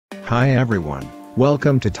Hi everyone,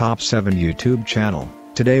 welcome to Top 7 YouTube channel.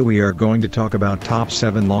 Today we are going to talk about top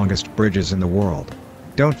 7 longest bridges in the world.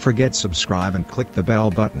 Don't forget subscribe and click the bell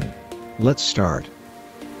button. Let's start.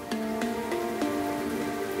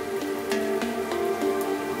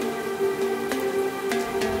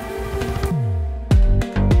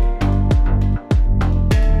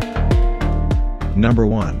 Number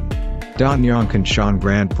 1. Danyang-Kunshan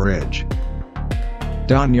Grand Bridge.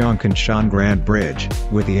 Danyang-Kunshan Grand Bridge,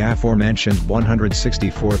 with the aforementioned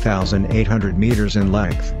 164,800 meters in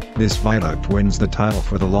length, this viaduct wins the title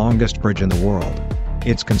for the longest bridge in the world.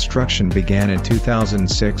 Its construction began in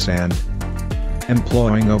 2006 and,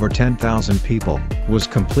 employing over 10,000 people, was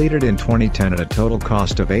completed in 2010 at a total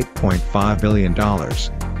cost of $8.5 billion.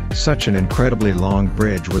 Such an incredibly long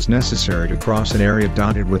bridge was necessary to cross an area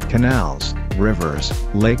dotted with canals, rivers,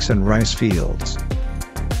 lakes and rice fields.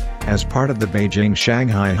 As part of the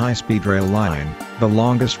Beijing-Shanghai High Speed Rail line, the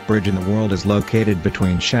longest bridge in the world is located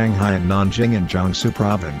between Shanghai and Nanjing in Jiangsu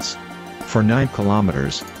province. For 9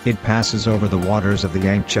 kilometers, it passes over the waters of the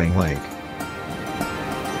Yangcheng Lake.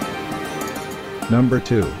 Number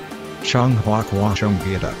 2. Changhua-Koahsiung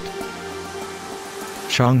Viaduct.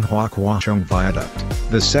 Changhua-Koahsiung Viaduct,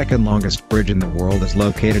 the second longest bridge in the world, is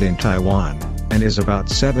located in Taiwan, and is about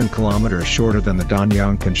 7 kilometers shorter than the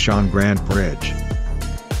Danyang-Kunshan Grand Bridge.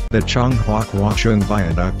 The Changhua-Koahsiung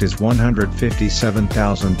Viaduct is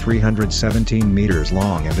 157,317 meters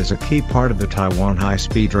long and is a key part of the Taiwan High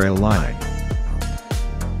Speed Rail line.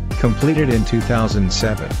 Completed in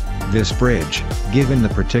 2007, this bridge, given the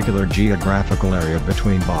particular geographical area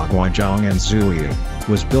between Baguazhang and Zuoying,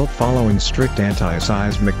 was built following strict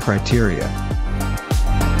anti-seismic criteria.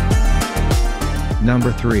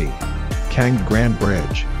 Number 3. Kang Grand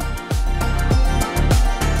Bridge.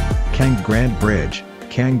 Kang Grand Bridge.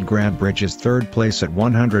 Kang Grand Bridge is third place at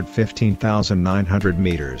 115,900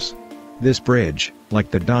 meters. This bridge,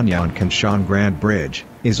 like the Danyang-Kunshan Grand Bridge,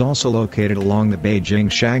 is also located along the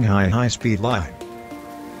Beijing-Shanghai high-speed line.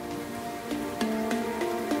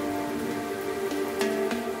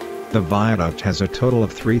 The viaduct has a total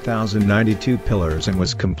of 3,092 pillars and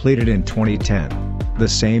was completed in 2010, the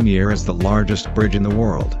same year as the largest bridge in the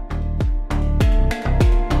world.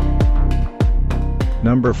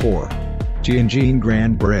 Number 4. Jinjin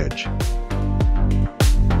Grand Bridge.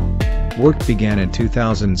 Work began in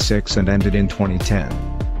 2006 and ended in 2010.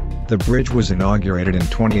 The bridge was inaugurated in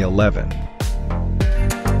 2011.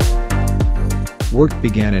 Work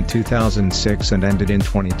began in 2006 and ended in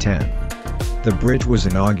 2010. The bridge was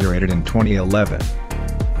inaugurated in 2011.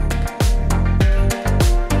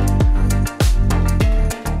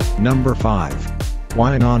 Number 5.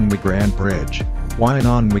 Waianae Grand Bridge.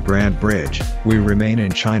 Waianae Grand Bridge, we remain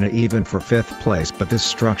in China even for 5th place, but this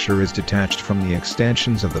structure is detached from the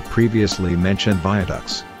extensions of the previously mentioned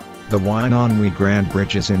viaducts. The Waianae Grand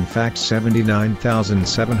Bridge is in fact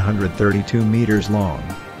 79,732 meters long.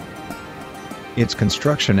 Its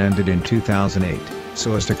construction ended in 2008,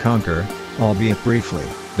 so as to conquer, albeit briefly,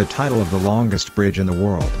 the title of the longest bridge in the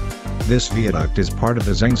world. This viaduct is part of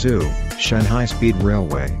the Jiangsu, Shanghai Speed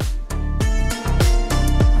Railway.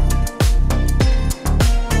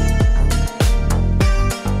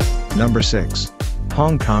 Number 6.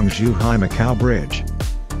 Hong Kong-Zhuhai Macau Bridge.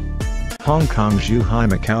 Hong Kong-Zhuhai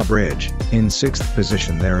Macau Bridge, in 6th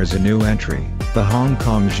position there is a new entry, the Hong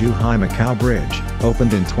Kong-Zhuhai Macau Bridge,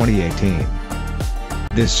 opened in 2018.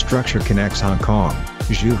 This structure connects Hong Kong,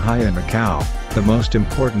 Zhuhai and Macau, the most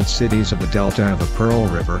important cities of the delta of the Pearl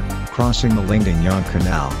River, crossing the Yangcheng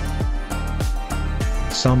Canal.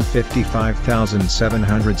 Some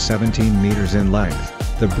 55,717 meters in length.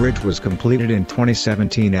 The bridge was completed in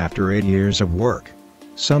 2017 after 8 years of work.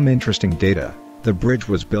 Some interesting data: the bridge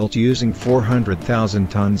was built using 400,000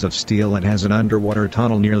 tons of steel and has an underwater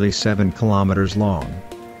tunnel nearly 7 kilometers long.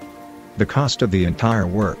 The cost of the entire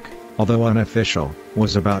work, although unofficial,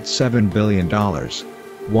 was about $7 billion.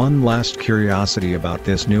 One last curiosity about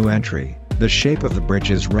this new entry: the shape of the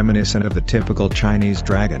bridge is reminiscent of the typical Chinese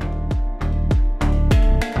dragon.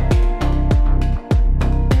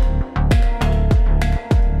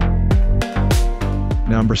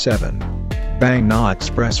 Number 7. Waianae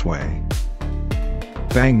Expressway.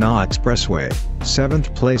 Waianae Expressway,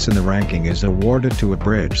 7th place in the ranking, is awarded to a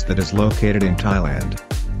bridge that is located in Thailand.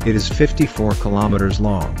 It is 54 kilometers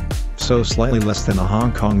long, so slightly less than the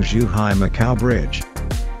Hong Kong-Zhuhai Macau Bridge.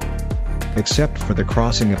 Except for the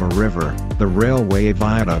crossing of a river, the railway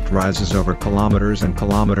viaduct rises over kilometers and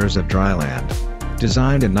kilometers of dry land.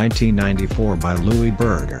 Designed in 1994 by Louis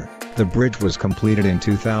Berger, the bridge was completed in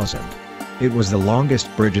 2000. It was the longest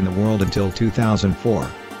bridge in the world until 2004.